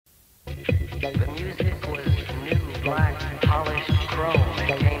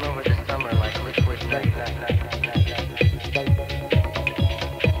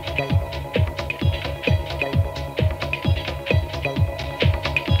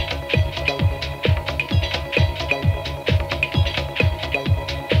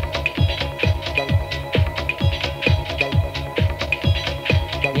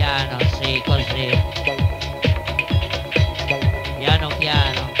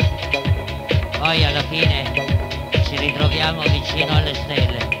Poi alla fine ci ritroviamo vicino alle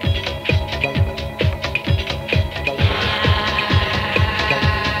stelle.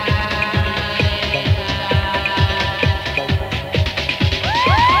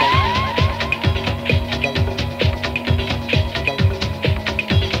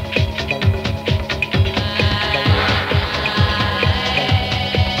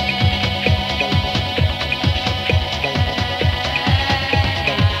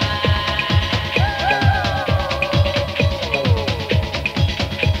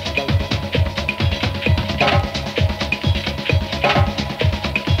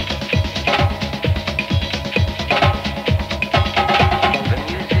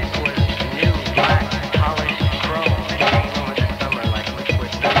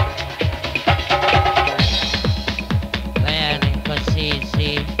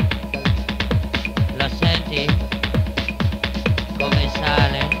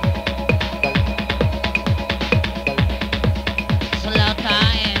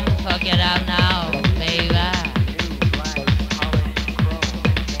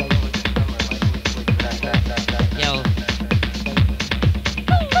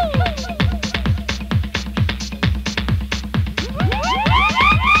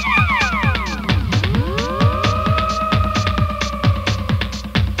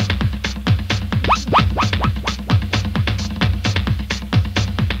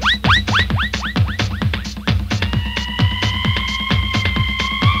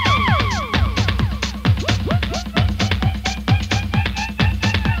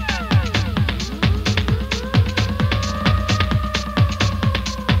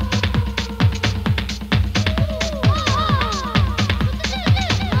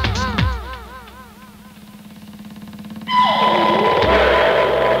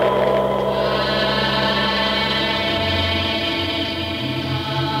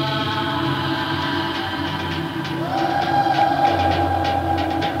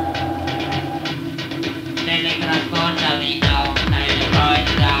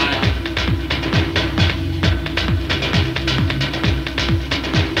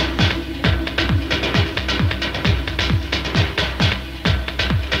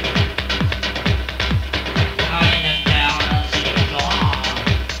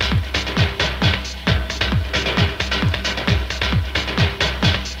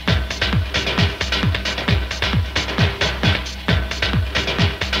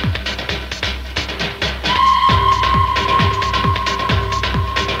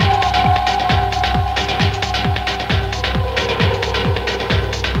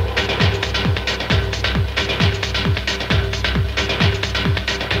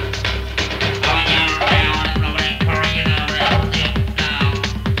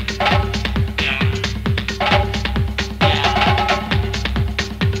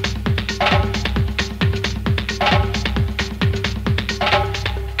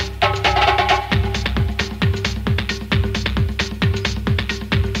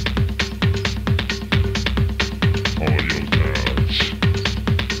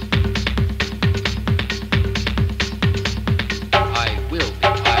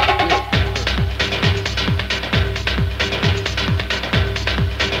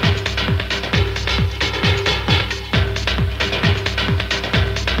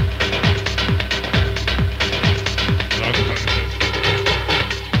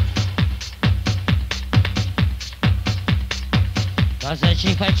 Cosa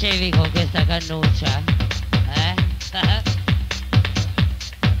ci facevi con questa cannuccia?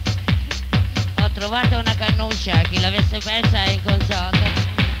 Ho trovato una cannuccia, chi l'avesse persa è in console.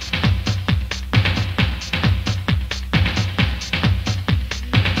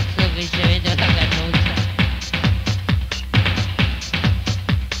 Semplicemente una cannuccia.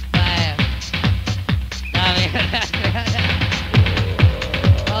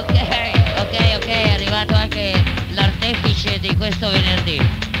 Ok, è arrivato anche l'artefice di questo venerdì.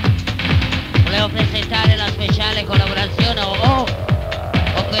 Volevo presentare la speciale collaborazione o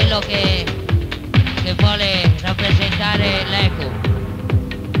quello che vuole rappresentare l'ECU.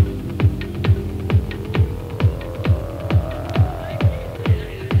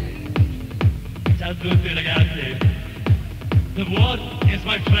 Ciao a tutti ragazzi. The world is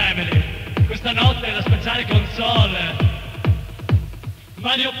my family. alle console.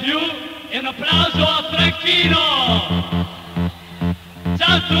 Mario più e un applauso a Franchino.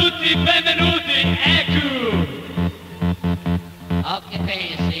 Ciao a tutti, benvenuti, ECU.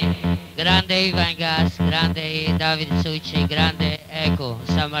 Ok, sì. Grande Ivan Gas, grande David Succi, grande Eco,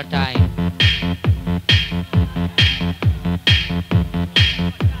 Summertime.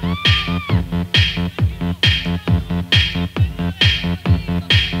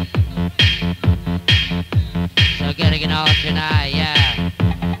 So getting out tonight, yeah.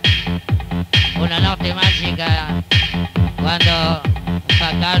 Una notte magica quando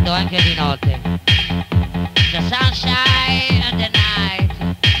fa caldo anche di notte. The sunshine and the night.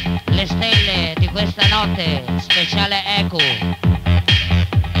 Le stelle di questa notte, speciale Eco.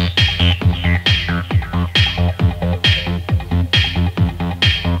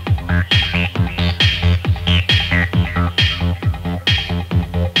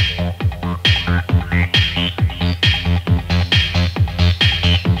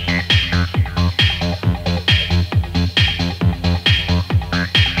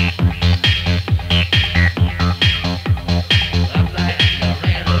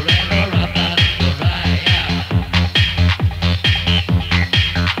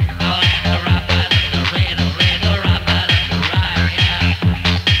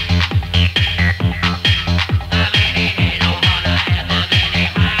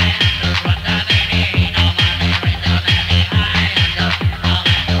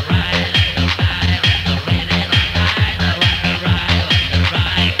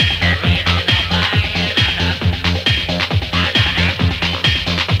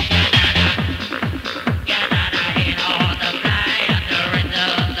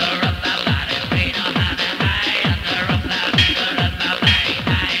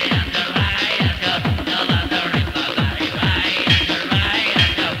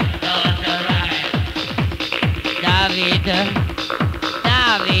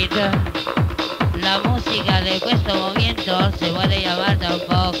 David, la musica di questo momento se vuole chiamarla un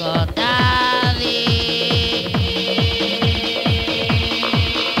poco, David.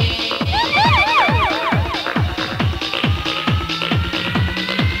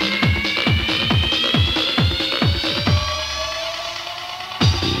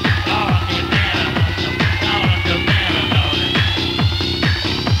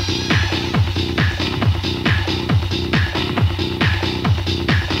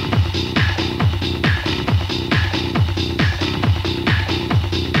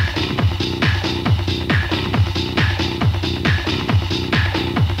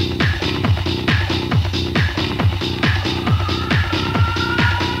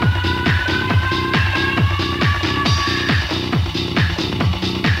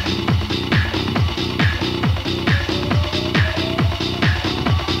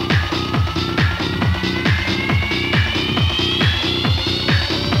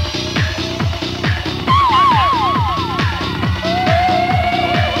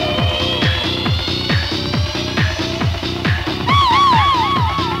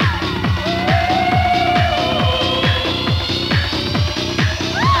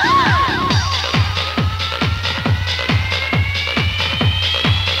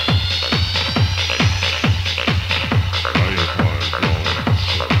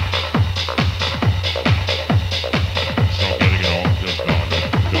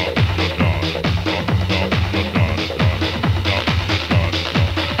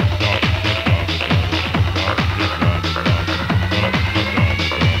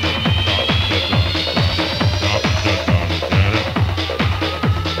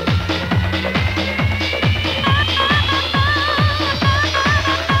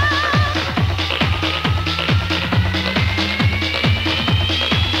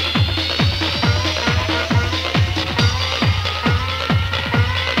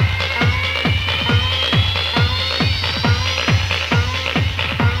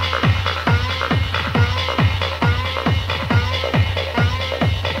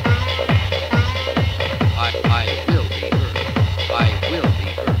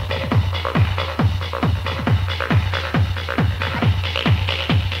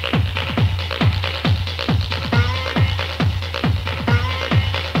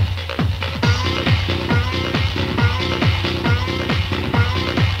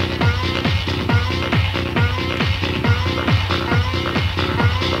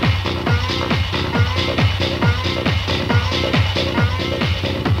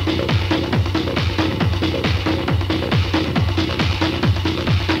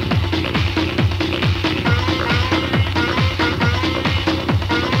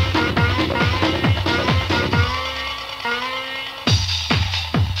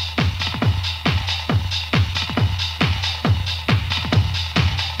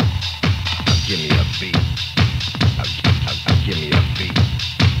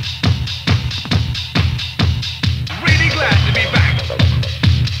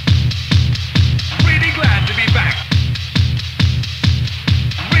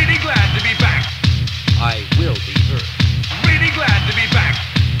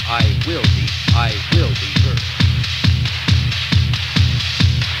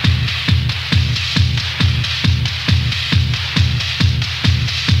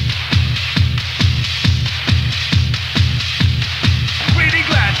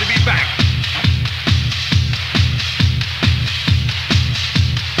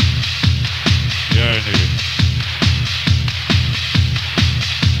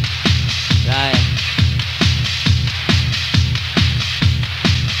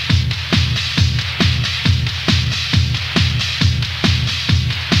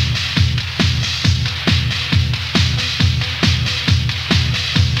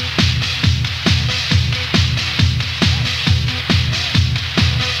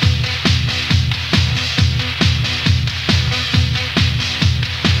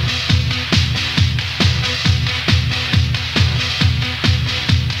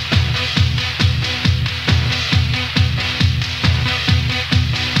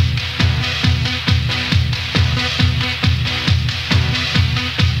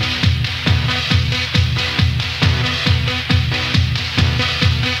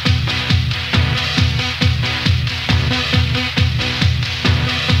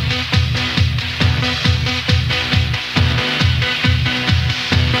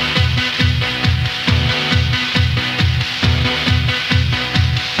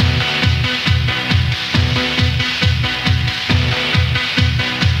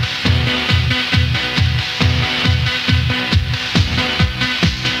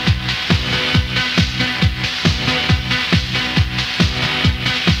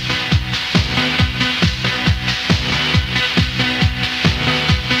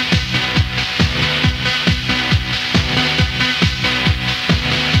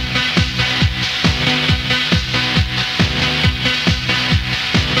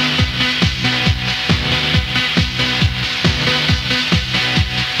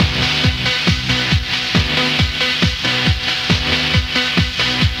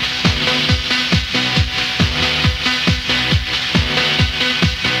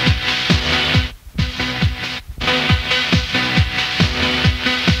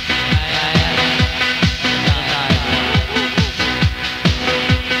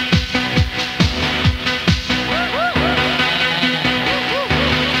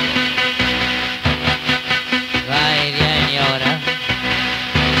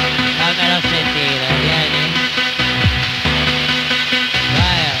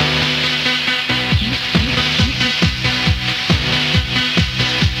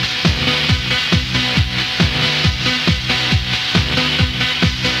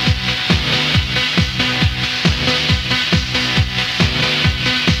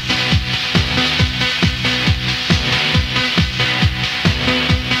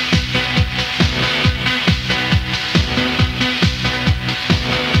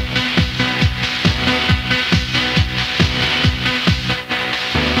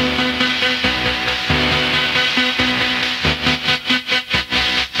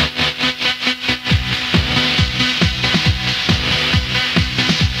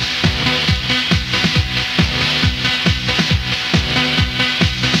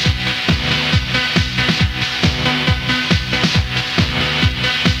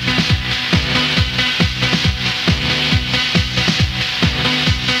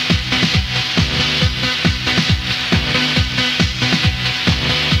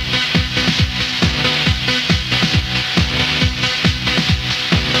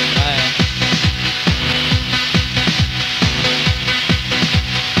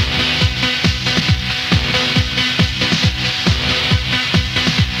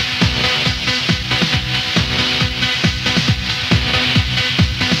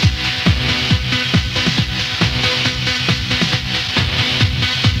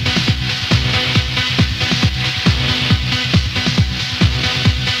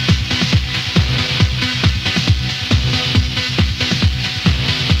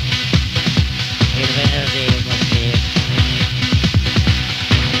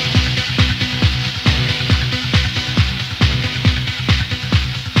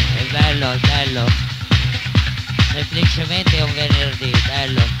 bello, bello. Semplicemente un venerdì,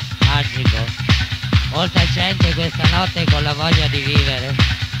 bello, magico. Molta gente questa notte con la voglia di vivere.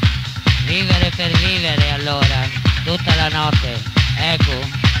 Vivere per vivere allora, tutta la notte.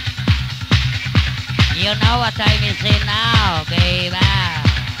 Ecco. You know what time is it now, baby?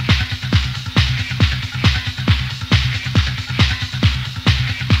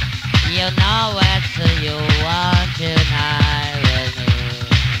 You know what you want tonight with me.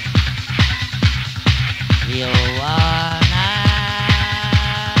 You wanna.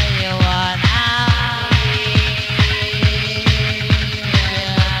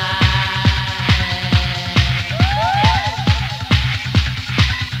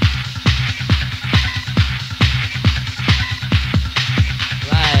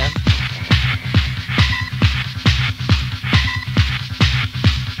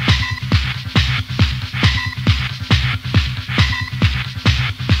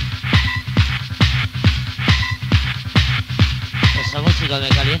 Me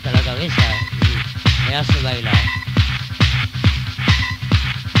calienta la cabeza y me hace bailar.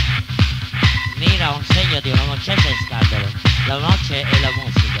 Mira, un segno di una muchacha è scandalo. La noche e la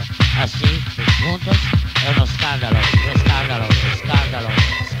musica. Así, juntos, è uno scandalo, scandalo, scandalo,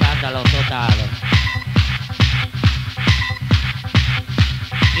 scandalo totale.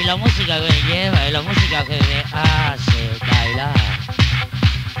 Y la música que me lleva, y la música que me hace bailar.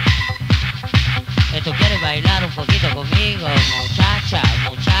 ¿Tú quieres bailar un poquito conmigo, muchacha,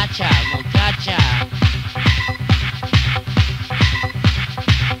 muchacha, muchacha?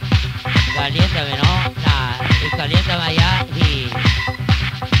 Caliéntame, ¿no? Nah, y caliéntame allá y...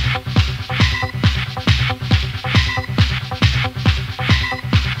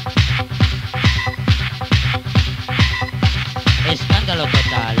 Escándalo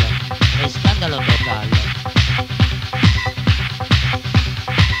total, escándalo total.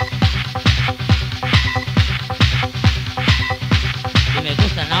 Me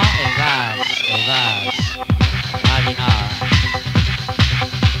gusta, ¿no? El gas, marinado.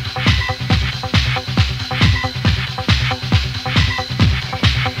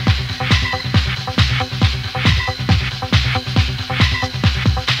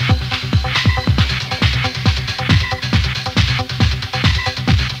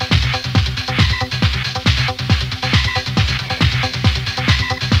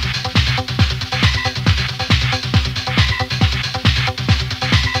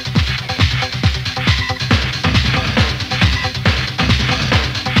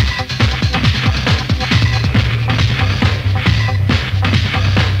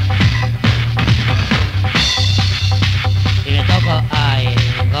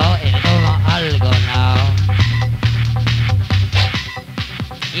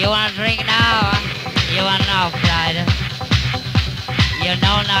 You wanna drink now? You wanna know, Friday? You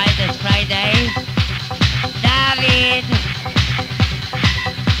know night is Friday? David!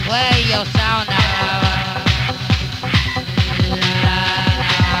 Where your sound now?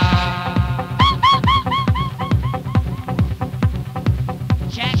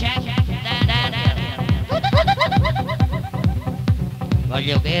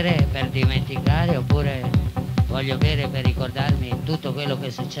 Voglio bere per dimenticare oppure voglio bere per ricordarmi tutto quello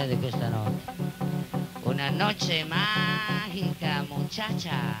che succede questa notte. Una noche mágica,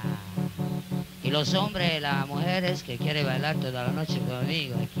 muchacha. Y los hombres y las mujeres que quieren bailar toda la noche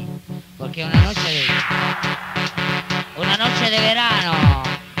conmigo aquí. Porque una noche de verano,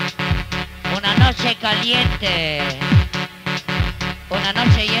 una noche caliente, una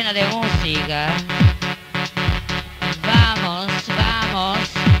noche llena de música. Vamos, vamos,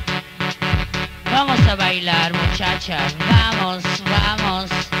 vamos a bailar, muchacha. Vamos, vamos,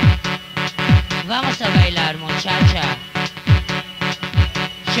 vamos a bailar, muchacha.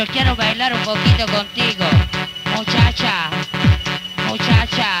 Yo quiero bailar un poquito contigo, muchacha,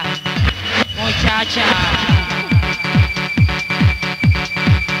 muchacha, muchacha.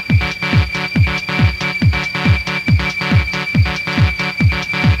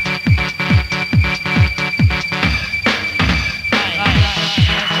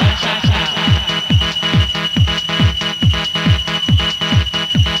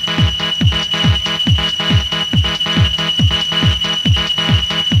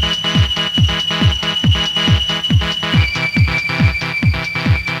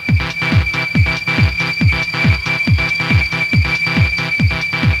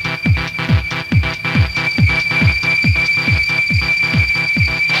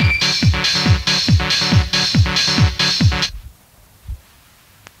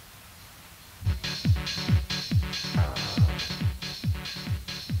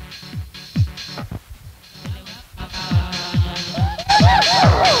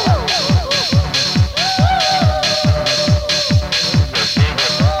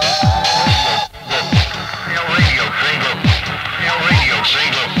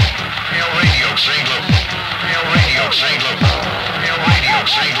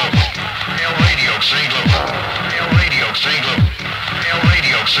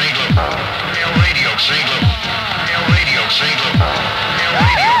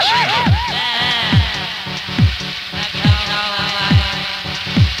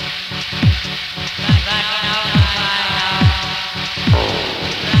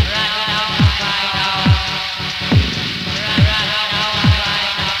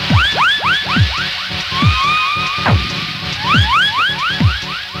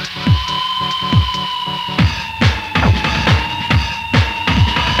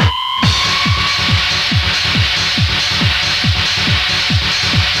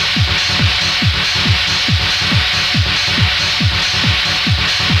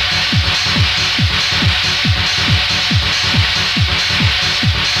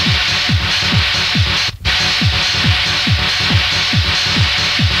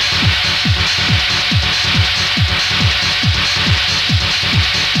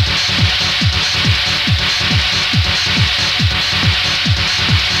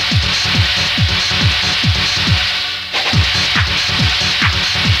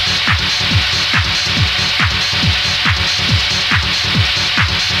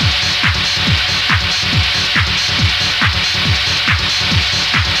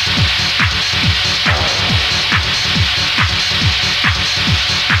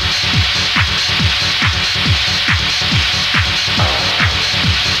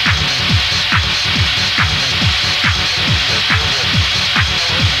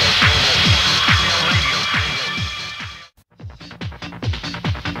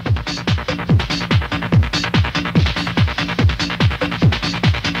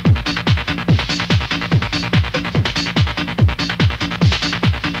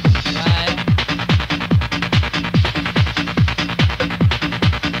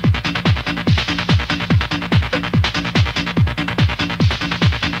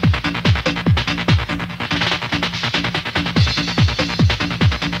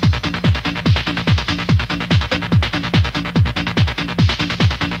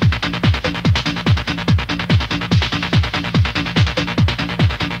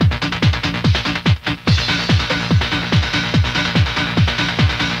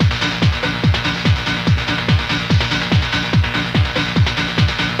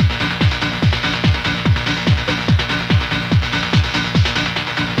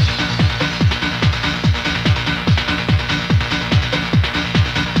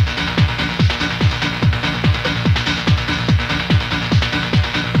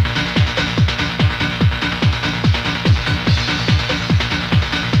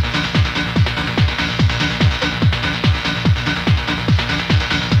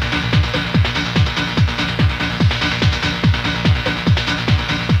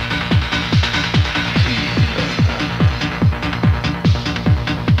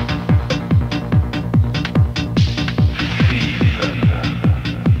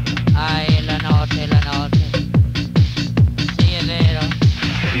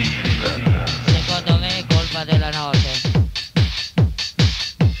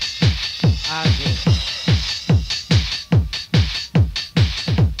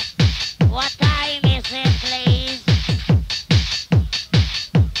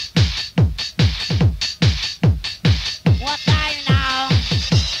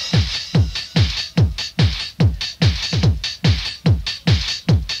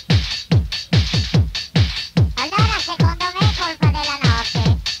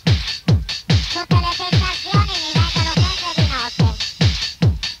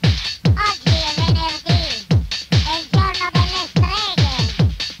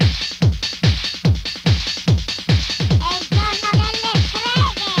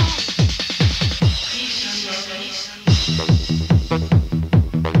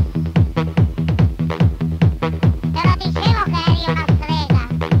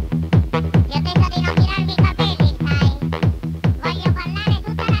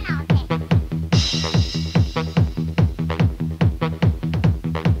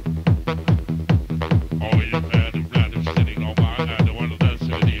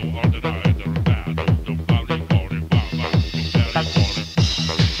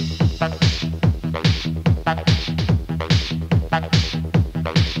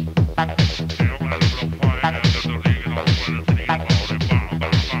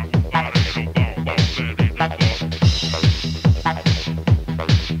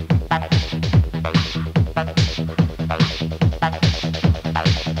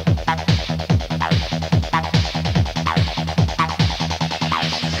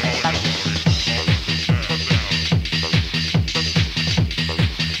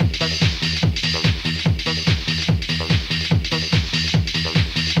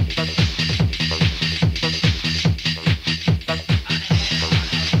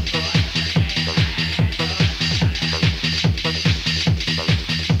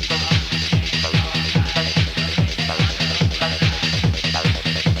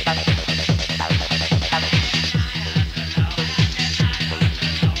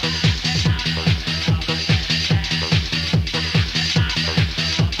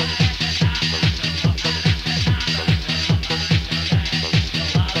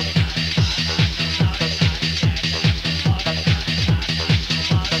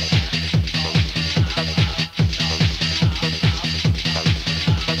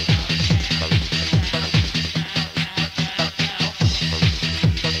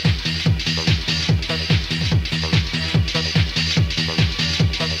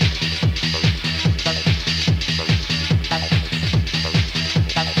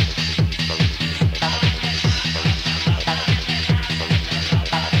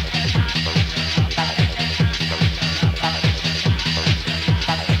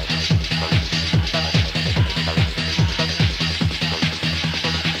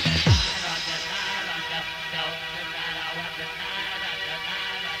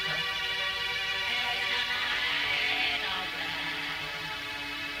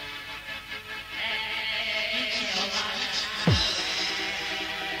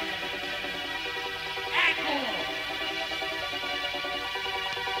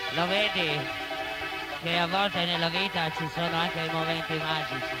 Lo vedi che a volte nella vita ci sono anche i momenti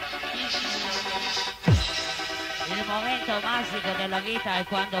magici. Il momento magico della vita è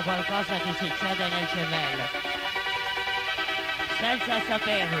quando qualcosa ti succede nel cervello, senza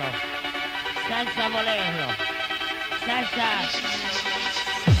saperlo, senza volerlo,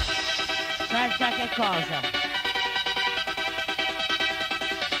 senza che cosa?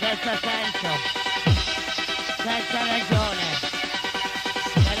 Senza senso, senza ragione,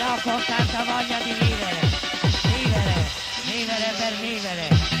 però con tanta voglia di vivere, vivere per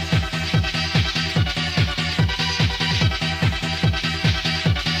vivere.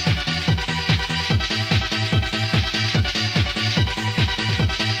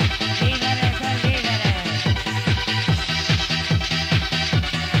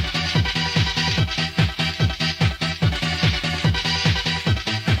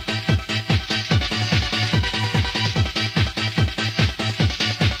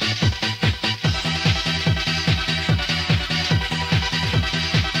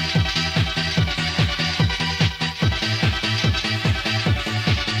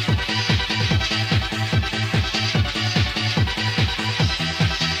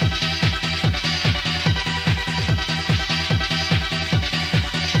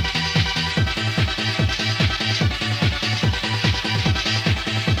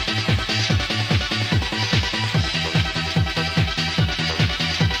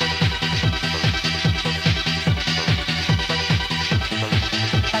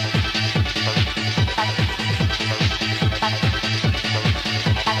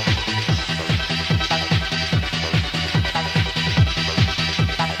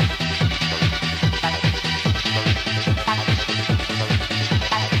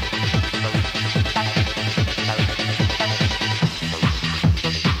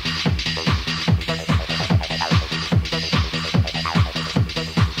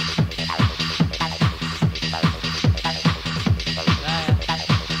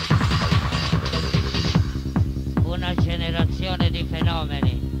 Di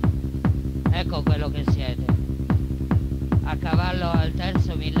fenomeni, ecco quello che siete. A cavallo al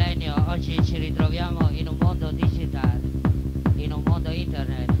terzo millennio oggi ci ritroviamo in un mondo digitale, in un mondo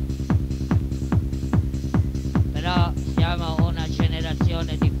internet, però siamo una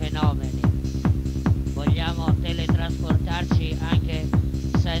generazione di fenomeni. Vogliamo teletrasportarci anche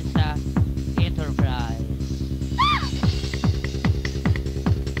senza Enterprise.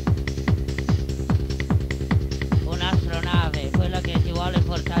 Un'astronave, quella che ti vuole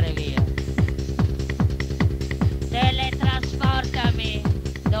portare via. Teletrasportami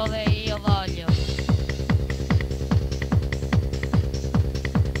dove io voglio.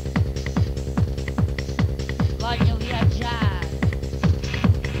 Voglio viaggiare,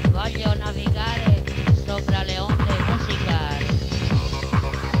 voglio navigare sopra le onde musicali.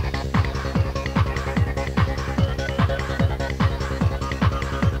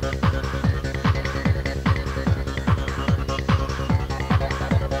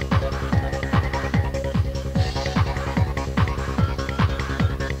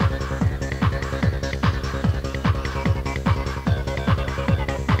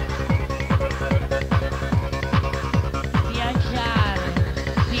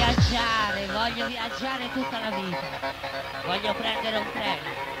 Voglio viaggiare tutta la vita, voglio prendere un treno,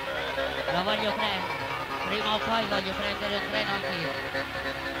 lo voglio prendere, prima o poi voglio prendere un treno anch'io.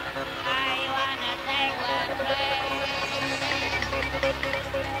 I wanna take one train,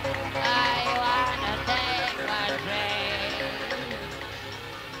 I wanna take one train.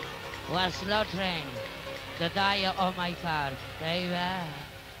 One slow train, the dial on my car, baby,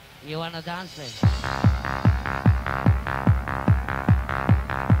 you wanna dance it?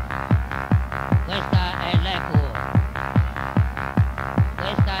 Questa è l'ECU,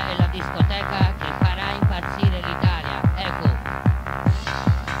 questa è la discoteca che farà impazzire l'Italia, ECU.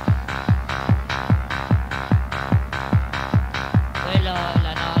 Quello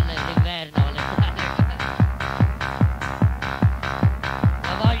è l'inverno,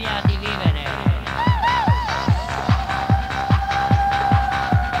 la voglia di vivere.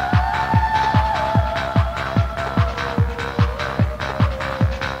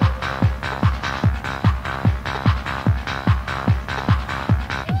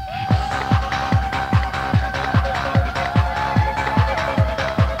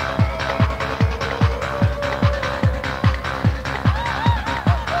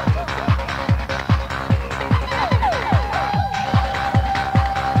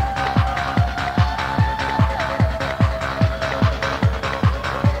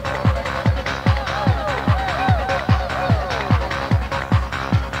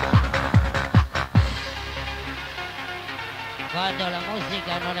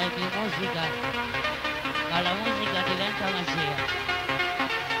 musica non è più musica, ma la musica diventa magia.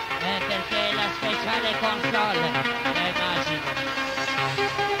 Perché la speciale console è magica.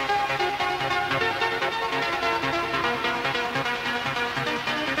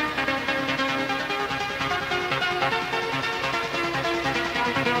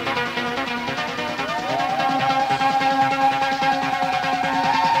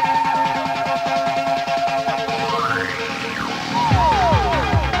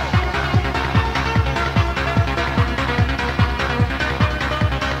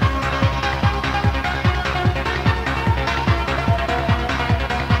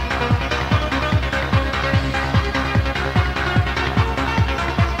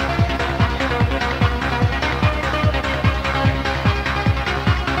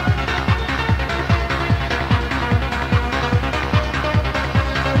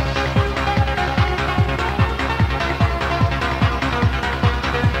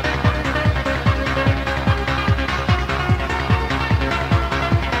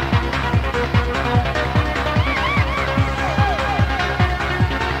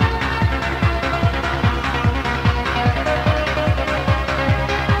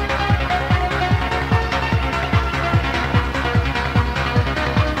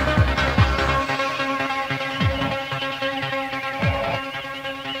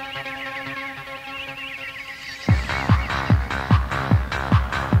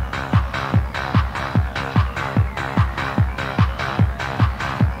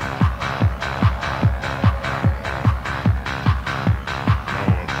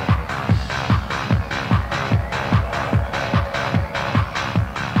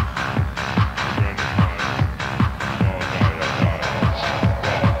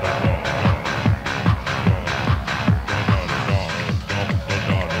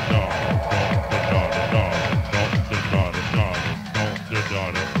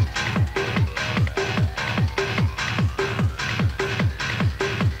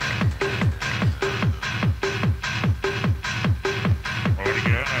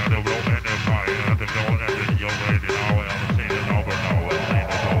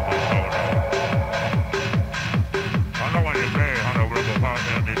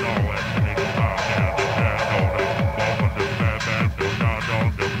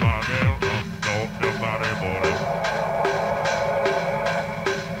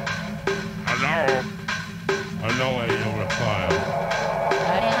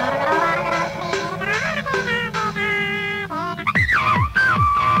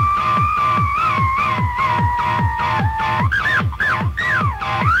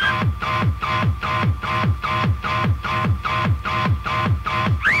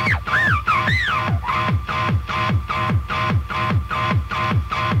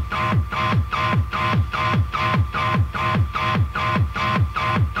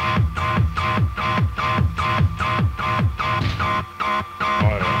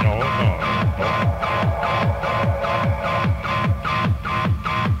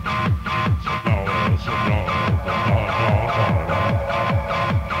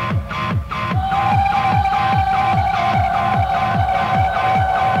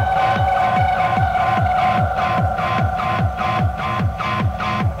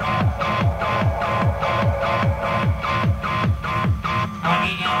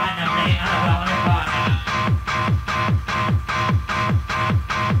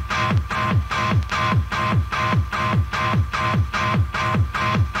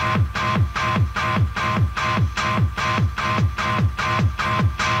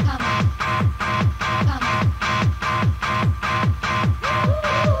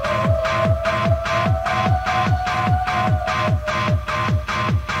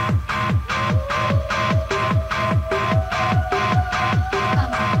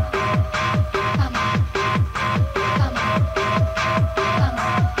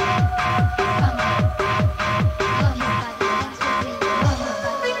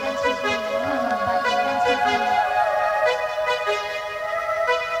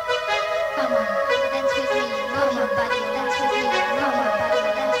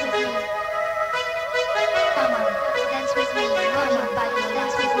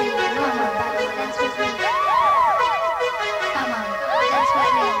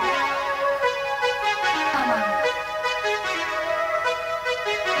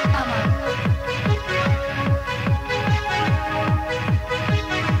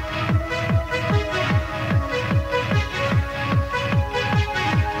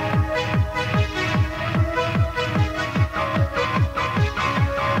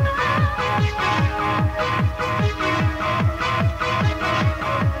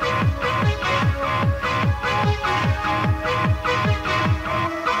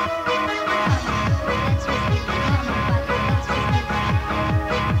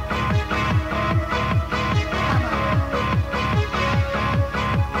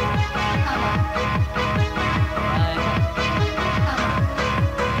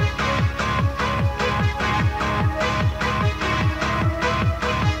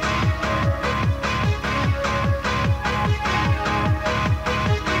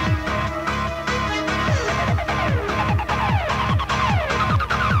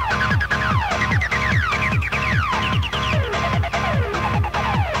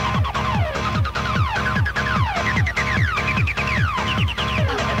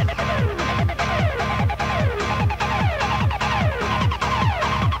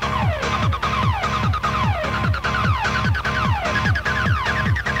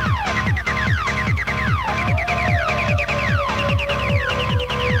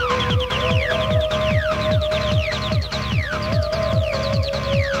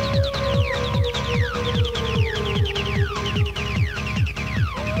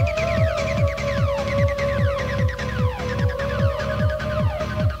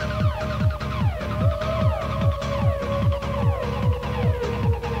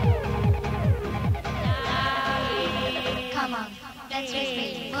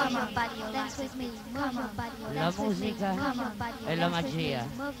 La musica e la magia.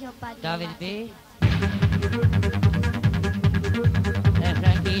 David B e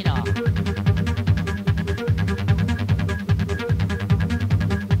Franchino.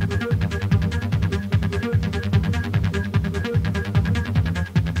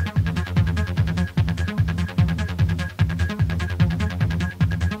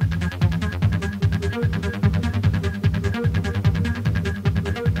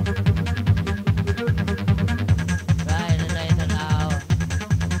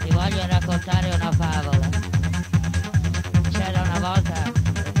 Una favola. C'era una volta,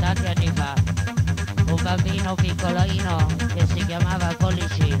 tanti anni fa, un bambino piccolino che si chiamava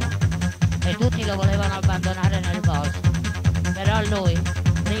Pollicino e tutti lo volevano abbandonare nel bosco, però lui,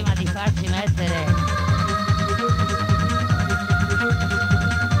 prima di farsi mettere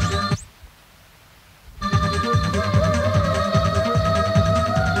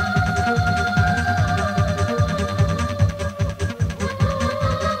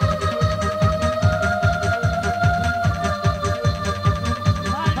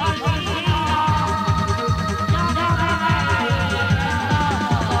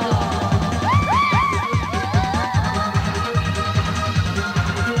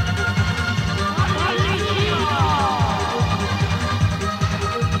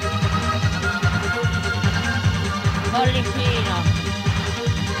Pollicino,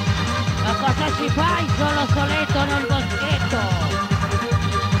 ma cosa ci fai solo soletto nel boschetto?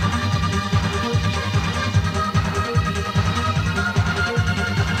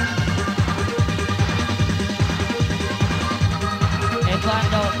 E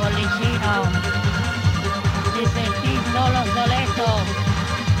quando Pollicino si sentì solo soletto,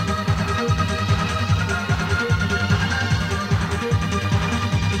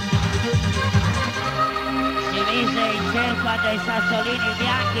 mise in cerca dei sassolini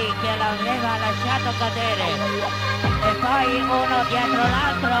bianchi che l'aveva lasciato cadere e poi uno dietro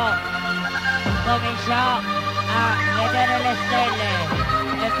l'altro cominciò a vedere le stelle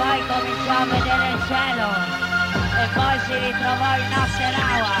e poi cominciò a vedere il cielo e poi si ritrovò in after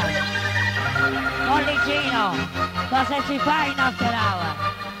hour. Pollicino, cosa ci fai in after hour?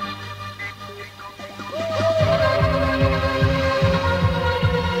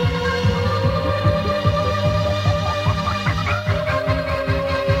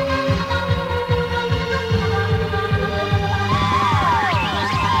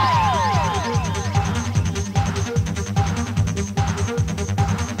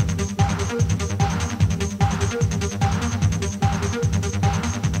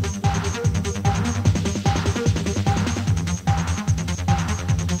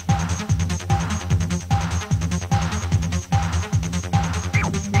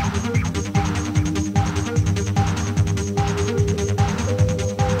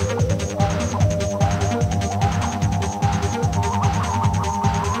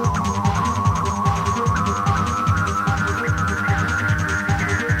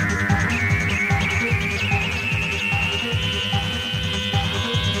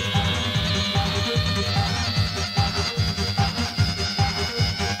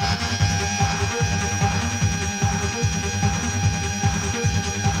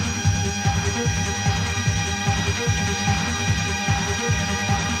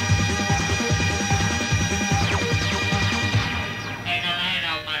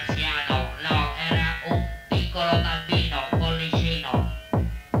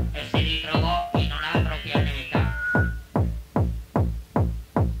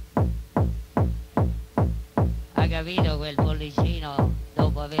 Capito quel Pollicino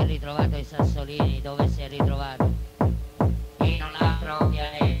dopo aver ritrovato i sassolini dove si è ritrovato? In un altro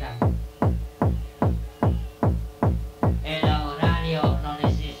pianeta e l'orario non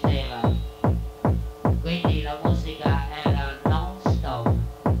esisteva, quindi la musica era non stop,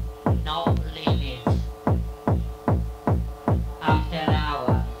 no limits, after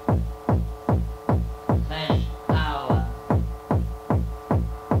hour, first hour.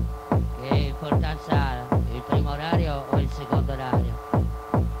 Che importanza ha il primo orario o il secondo orario?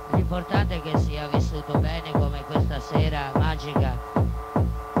 L'importante è che sia vissuto bene come questa sera magica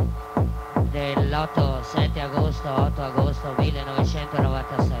dell'8 agosto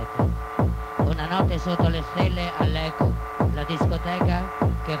 1997. Una notte sotto le stelle all'ECU, la discoteca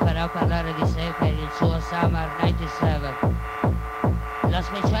che farà parlare di sé per il suo Summer 97. La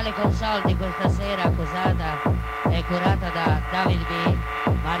speciale console di questa sera è curata da David B,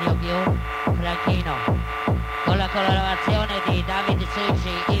 Mario Più, Franchino, con la collaborazione di David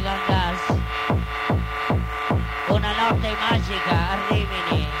Succi, Ivan Gas. Una notte magica a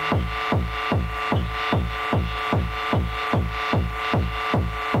Rimini.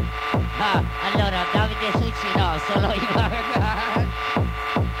 solo io.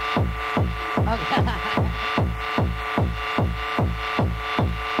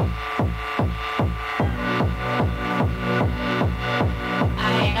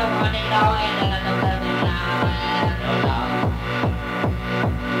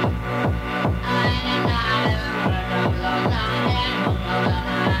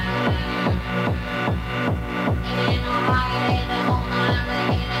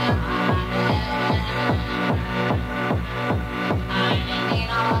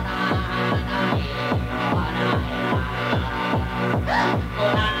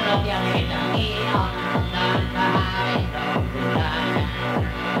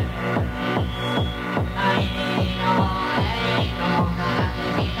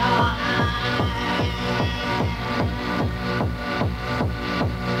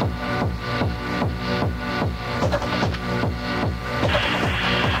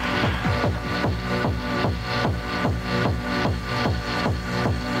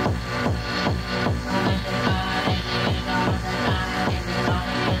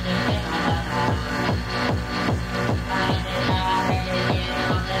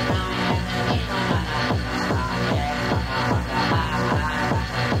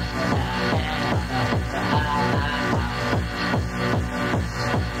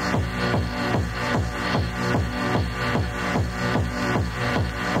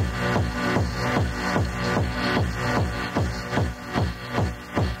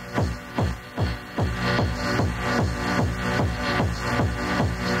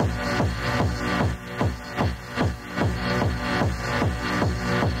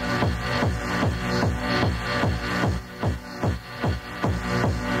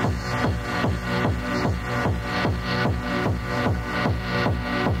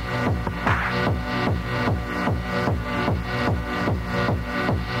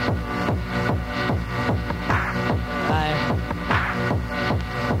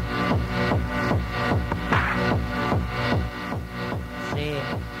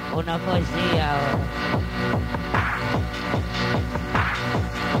 Una poesia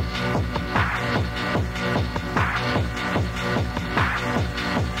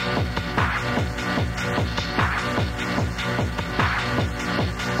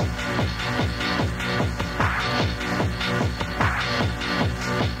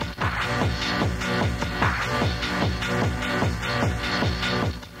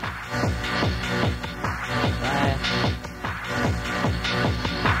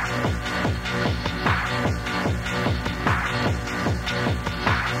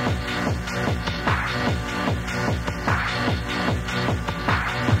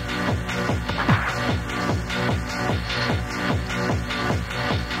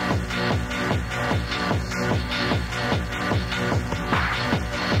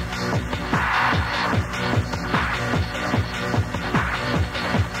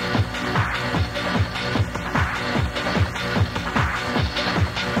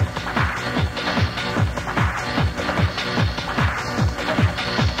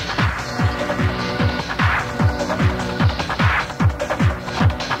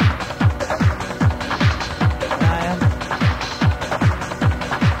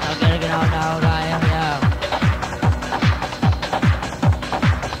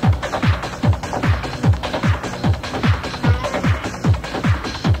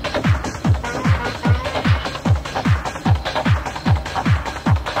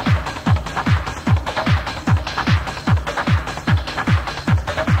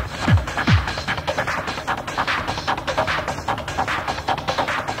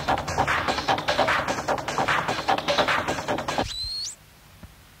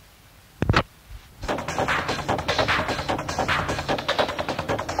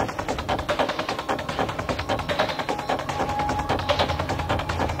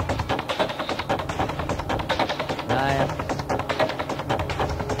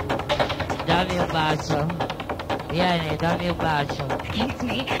dammi un bacio, vieni, dammi un bacio,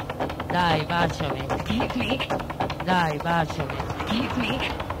 dai, baciami, dai, baciami,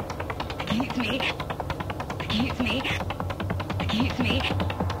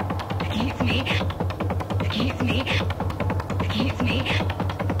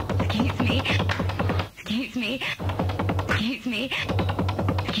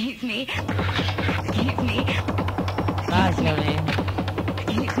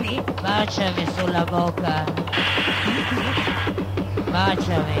 baciami sulla bocca,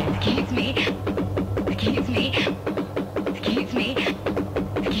 baciami,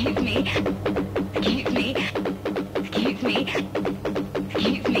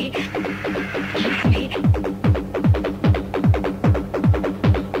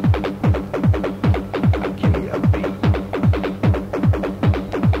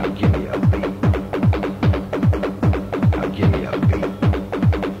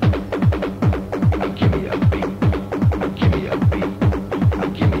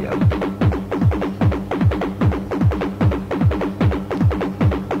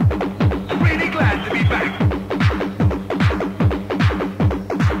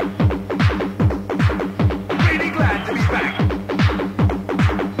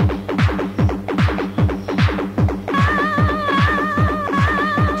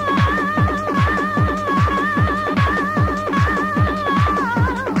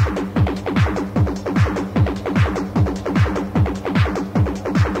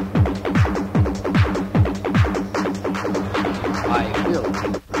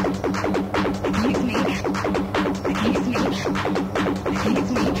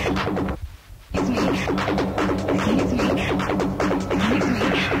 DJ.